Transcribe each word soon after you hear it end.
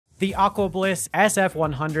The AquaBliss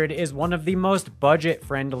SF100 is one of the most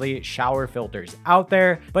budget-friendly shower filters out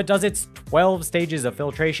there, but does its 12 stages of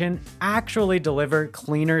filtration actually deliver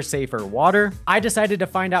cleaner, safer water? I decided to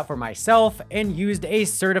find out for myself and used a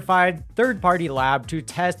certified third-party lab to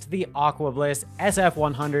test the AquaBliss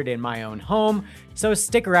SF100 in my own home, so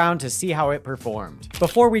stick around to see how it performed.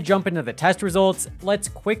 Before we jump into the test results, let's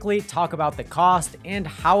quickly talk about the cost and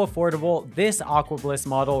how affordable this AquaBliss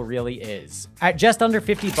model really is. At just under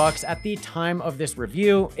 50 bucks at the time of this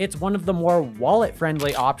review, it's one of the more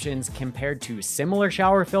wallet-friendly options compared to similar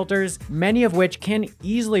shower filters, many of which can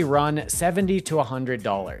easily run $70 to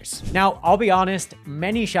 $100. Now, I'll be honest,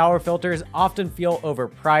 many shower filters often feel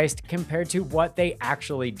overpriced compared to what they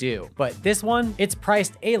actually do, but this one, it's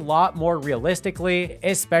priced a lot more realistically,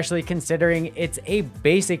 especially considering it's a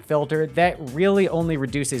basic filter that really only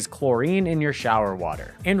reduces chlorine in your shower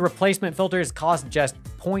water. And replacement filters cost just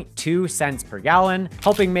 0.2 cents per gallon,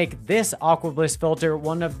 helping make this AquaBliss filter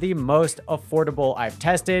one of the most affordable I've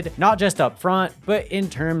tested, not just up front, but in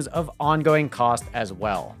terms of ongoing cost as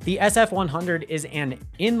well. The SF100 is an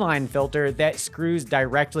inline filter that screws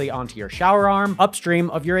directly onto your shower arm upstream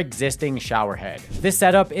of your existing shower head. This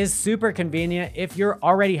setup is super convenient if you're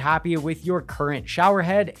already happy with your current shower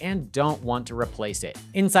head and don't want to replace it.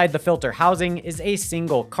 Inside the filter housing is a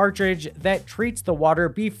single cartridge that treats the water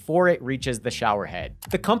before it reaches the shower head.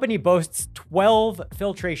 The company boasts 12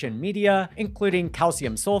 filtration media, including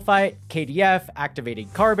calcium sulfite, KDF,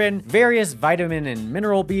 activated carbon, various vitamin and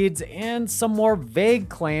mineral beads, and some more vague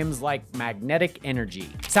claims like magnetic energy.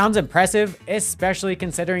 Sounds impressive, especially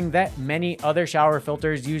considering that many other shower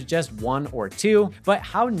filters use just one or two, but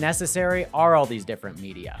how necessary are all these different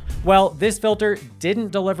media? Well, this filter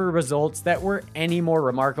didn't deliver results that were any more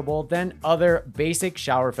remarkable than other basic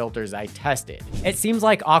shower filters I tested. It seems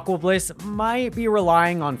like AquaBliss might be relying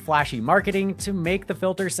on flashy marketing to make the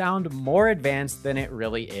filter sound more advanced than it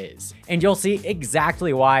really is. And you'll see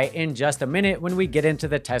exactly why in just a minute when we get into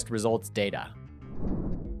the test results data.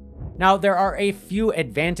 Now, there are a few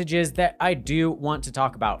advantages that I do want to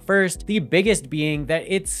talk about first, the biggest being that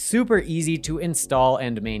it's super easy to install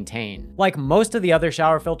and maintain. Like most of the other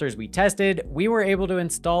shower filters we tested, we were able to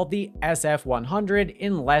install the SF100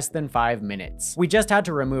 in less than 5 minutes. We just had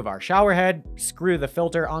to remove our shower head, screw the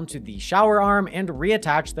filter onto the shower arm, and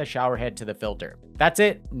reattach the shower head to the filter. That's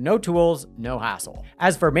it, no tools, no hassle.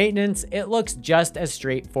 As for maintenance, it looks just as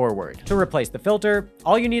straightforward. To replace the filter,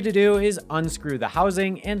 all you need to do is unscrew the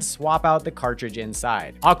housing and swap out the cartridge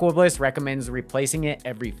inside. AquaBliss recommends replacing it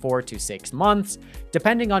every 4 to 6 months,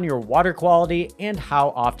 depending on your water quality and how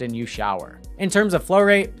often you shower. In terms of flow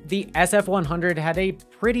rate, the SF100 had a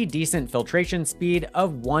pretty decent filtration speed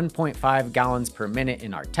of 1.5 gallons per minute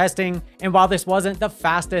in our testing, and while this wasn't the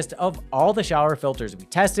fastest of all the shower filters we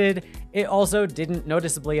tested, it also didn't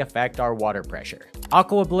noticeably affect our water pressure.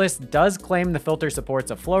 AquaBliss does claim the filter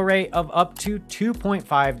supports a flow rate of up to 2.5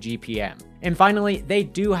 GPM. And finally, they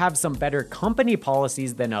do have some better company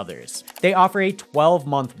policies than others. They offer a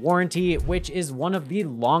 12-month warranty, which is one of the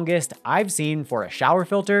longest I've seen for a shower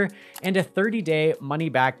filter, and a 30-day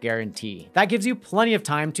money-back guarantee. That gives you plenty of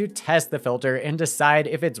time to test the filter and decide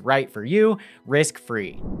if it's right for you,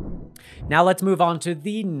 risk-free. Now let's move on to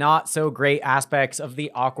the not so great aspects of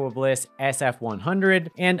the AquaBliss SF100,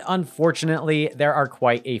 and unfortunately, there are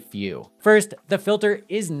quite a few. First, the filter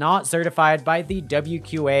is not certified by the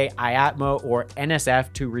WQA, IATMO, or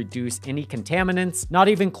NSF to reduce any contaminants, not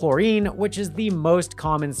even chlorine, which is the most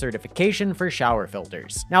common certification for shower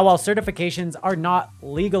filters. Now, while certifications are not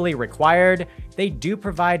legally required, they do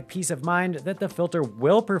provide peace of mind that the filter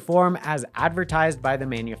will perform as advertised by the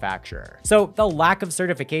manufacturer. So the lack of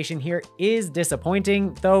certification here is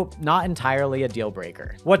disappointing, though not entirely a deal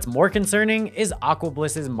breaker. What's more concerning is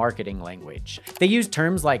AquaBliss's marketing language. They use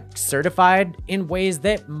terms like certified in ways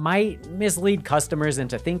that might mislead customers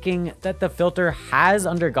into thinking that the filter has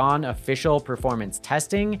undergone official performance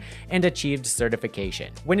testing and achieved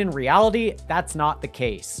certification, when in reality, that's not the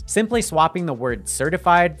case. Simply swapping the word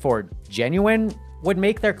certified for genuine would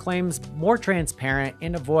make their claims more transparent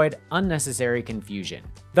and avoid unnecessary confusion.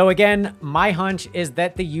 Though again, my hunch is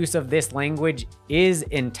that the use of this language is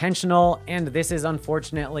intentional, and this is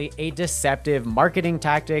unfortunately a deceptive marketing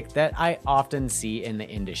tactic that I often see in the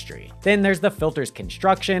industry. Then there's the filter's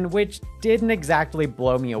construction, which didn't exactly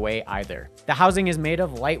blow me away either. The housing is made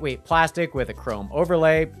of lightweight plastic with a chrome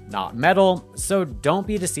overlay, not metal, so don't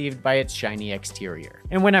be deceived by its shiny exterior.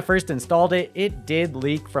 and when I first installed it, it did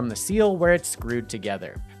leak from the seal where it's screwed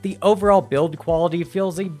together. The overall build quality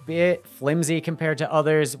feels a bit flimsy compared to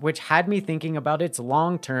others, which had me thinking about its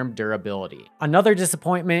long-term durability. Another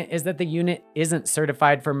disappointment is that the unit isn't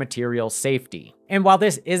certified for material safety. And while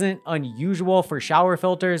this isn't unusual for shower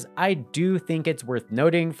filters, I do think it's worth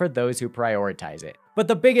noting for those who prioritize it. But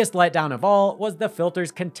the biggest letdown of all was the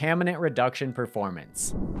filter's contaminant reduction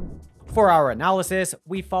performance. For our analysis,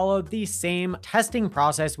 we followed the same testing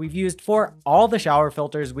process we've used for all the shower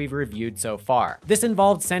filters we've reviewed so far. This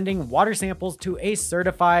involved sending water samples to a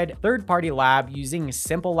certified third-party lab using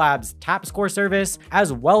Simple Labs tap score service,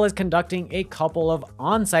 as well as conducting a couple of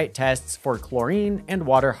on-site tests for chlorine and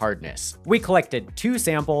water hardness. We collected 2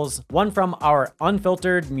 samples, one from our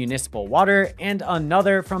unfiltered municipal water and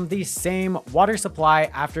another from the same water supply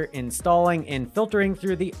after installing and filtering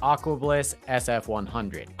through the AquaBliss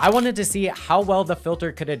SF100. I wanted to see how well the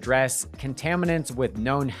filter could address contaminants with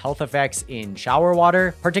known health effects in shower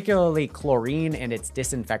water, particularly chlorine and its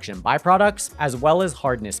disinfection byproducts, as well as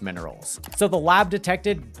hardness minerals. So the lab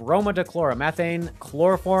detected bromodichloromethane,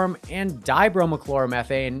 chloroform, and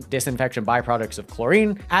dibromochloromethane, disinfection byproducts of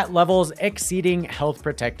chlorine, at levels exceeding health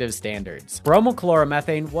protective standards.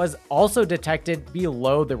 Bromochloromethane was also detected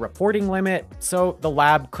below the reporting limit, so the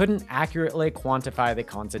lab couldn't accurately quantify the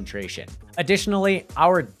concentration. Additionally,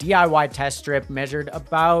 our DIY test strip measured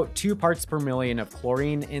about 2 parts per million of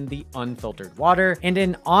chlorine in the unfiltered water, and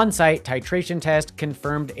an on-site titration test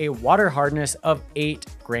confirmed a water hardness of 8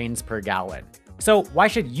 grains per gallon. So why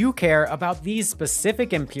should you care about these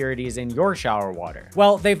specific impurities in your shower water?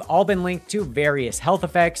 Well, they've all been linked to various health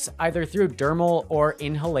effects, either through dermal or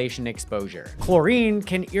inhalation exposure. Chlorine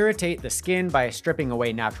can irritate the skin by stripping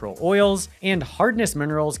away natural oils, and hardness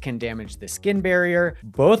minerals can damage the skin barrier,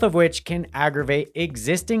 both of which can aggravate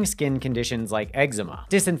existing skin conditions like eczema.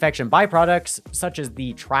 Disinfection byproducts, such as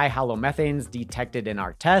the trihalomethanes detected in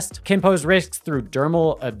our test, can pose risks through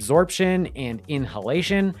dermal absorption and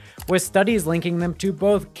inhalation, with studies linking them to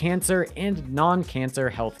both cancer and non-cancer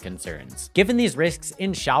health concerns. Given these risks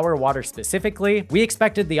in shower water specifically, we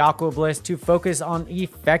expected the AquaBliss to focus on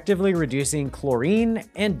effectively reducing chlorine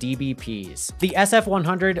and DBPs. The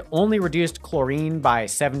SF100 only reduced chlorine by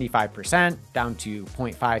 75%, down to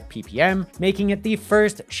 0.5 ppm, making it the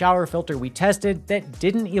first shower filter we tested that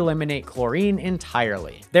didn't eliminate chlorine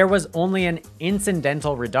entirely. There was only an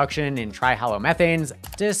incidental reduction in trihalomethanes,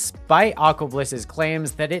 despite AquaBliss's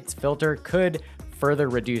claims that its filter could further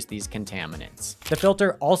reduce these contaminants. The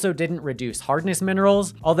filter also didn't reduce hardness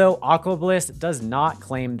minerals, although AquaBliss does not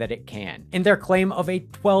claim that it can. And their claim of a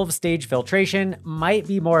 12-stage filtration might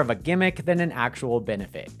be more of a gimmick than an actual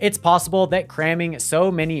benefit. It's possible that cramming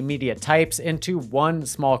so many media types into one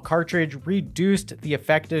small cartridge reduced the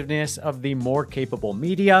effectiveness of the more capable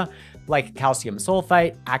media, like calcium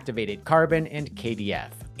sulfite, activated carbon, and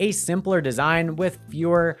KDF. A simpler design with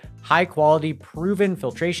fewer high-quality proven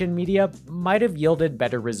filtration media might have yielded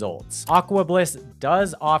better results. AquaBliss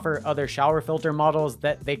does offer other shower filter models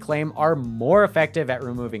that they claim are more effective at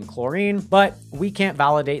removing chlorine, but we can't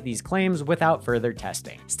validate these claims without further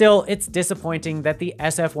testing. Still, it's disappointing that the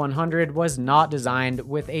SF100 was not designed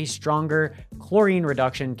with a stronger chlorine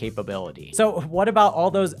reduction capability. So what about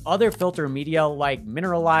all those other filter media like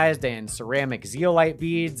mineralized and ceramic zeolite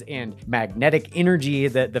beads and magnetic energy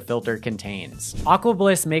that the filter contains?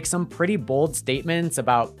 AquaBliss makes some pretty bold statements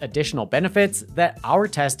about additional benefits that our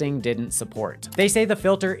testing didn't support. They say the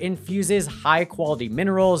filter infuses high-quality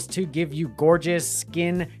minerals to give you gorgeous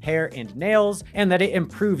skin, hair, and nails, and that it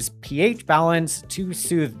improves pH balance to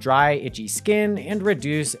soothe dry, itchy skin and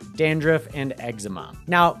reduce dandruff and eczema.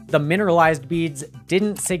 Now, the mineralized beads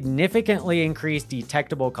didn't significantly increase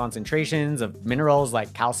detectable concentrations of minerals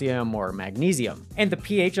like calcium or magnesium, and the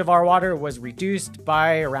pH of our water was reduced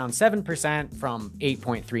by around 7% from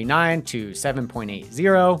 8.39 to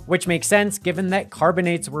 7.80, which makes sense given that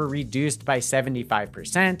carbonates were reduced by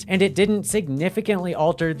 75%, and it didn't significantly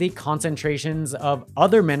alter the concentrations of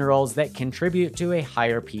other minerals that contribute to a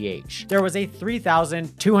higher pH. There was a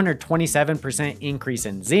 3,227% increase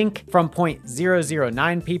in zinc from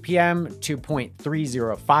 0.009 ppm to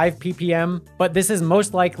 0.305 ppm, but this is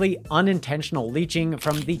most likely unintentional leaching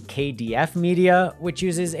from the KDF media, which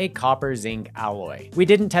uses a copper-zinc alloy. We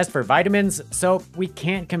didn't test for vitamins, so we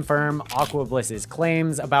can't confirm AquaBliss's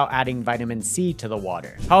claims about adding vitamin C to the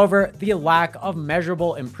water. However, the lack of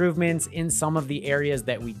measurable improvements in some of the areas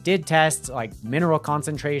that we did test, like mineral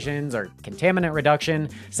concentrations or contaminant reduction,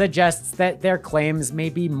 suggests that their claims may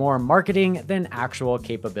be more marketing than actual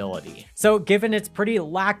capability. So given its pretty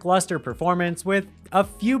lackluster performance with a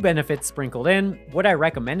few benefits sprinkled in. Would I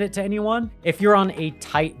recommend it to anyone? If you're on a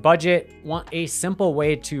tight budget, want a simple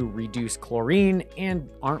way to reduce chlorine, and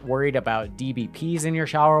aren't worried about DBPs in your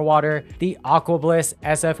shower water, the AquaBliss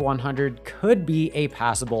SF100 could be a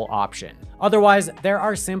passable option. Otherwise, there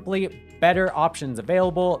are simply better options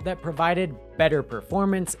available that provided better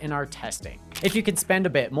performance in our testing. If you could spend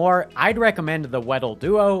a bit more, I'd recommend the Weddle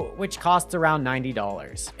Duo, which costs around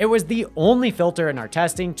 $90. It was the only filter in our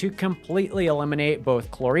testing to completely eliminate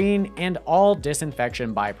both chlorine and all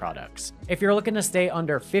disinfection byproducts. If you're looking to stay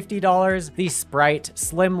under $50, the Sprite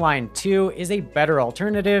Slimline 2 is a better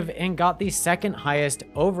alternative and got the second highest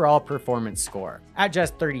overall performance score. At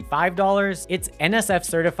just $35, it's NSF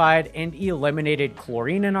certified and eliminated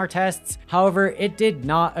chlorine in our tests. However, it did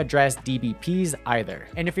not address DBPs either.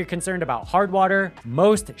 And if you're concerned about hard water,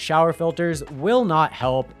 most shower filters will not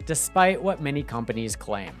help, despite what many companies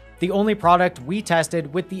claim. The only product we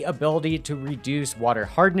tested with the ability to reduce water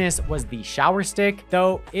hardness was the shower stick,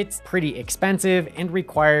 though it's pretty expensive and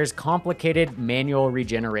requires complicated manual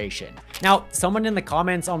regeneration. Now, someone in the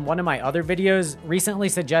comments on one of my other videos recently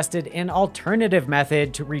suggested an alternative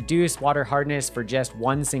method to reduce water hardness for just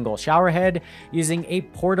one single shower head using a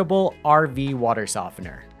portable RV water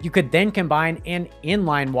softener. You could then combine an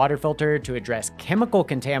inline water filter to address chemical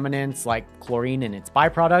contaminants like chlorine and its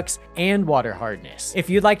byproducts and water hardness. If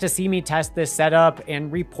you'd like to see me test this setup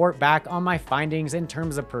and report back on my findings in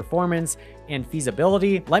terms of performance and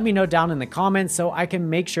feasibility, let me know down in the comments so I can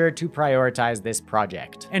make sure to prioritize this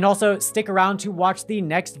project. And also stick around to watch the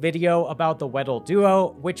next video about the Weddle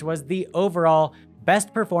Duo, which was the overall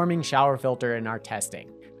best performing shower filter in our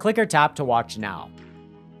testing. Click or tap to watch now.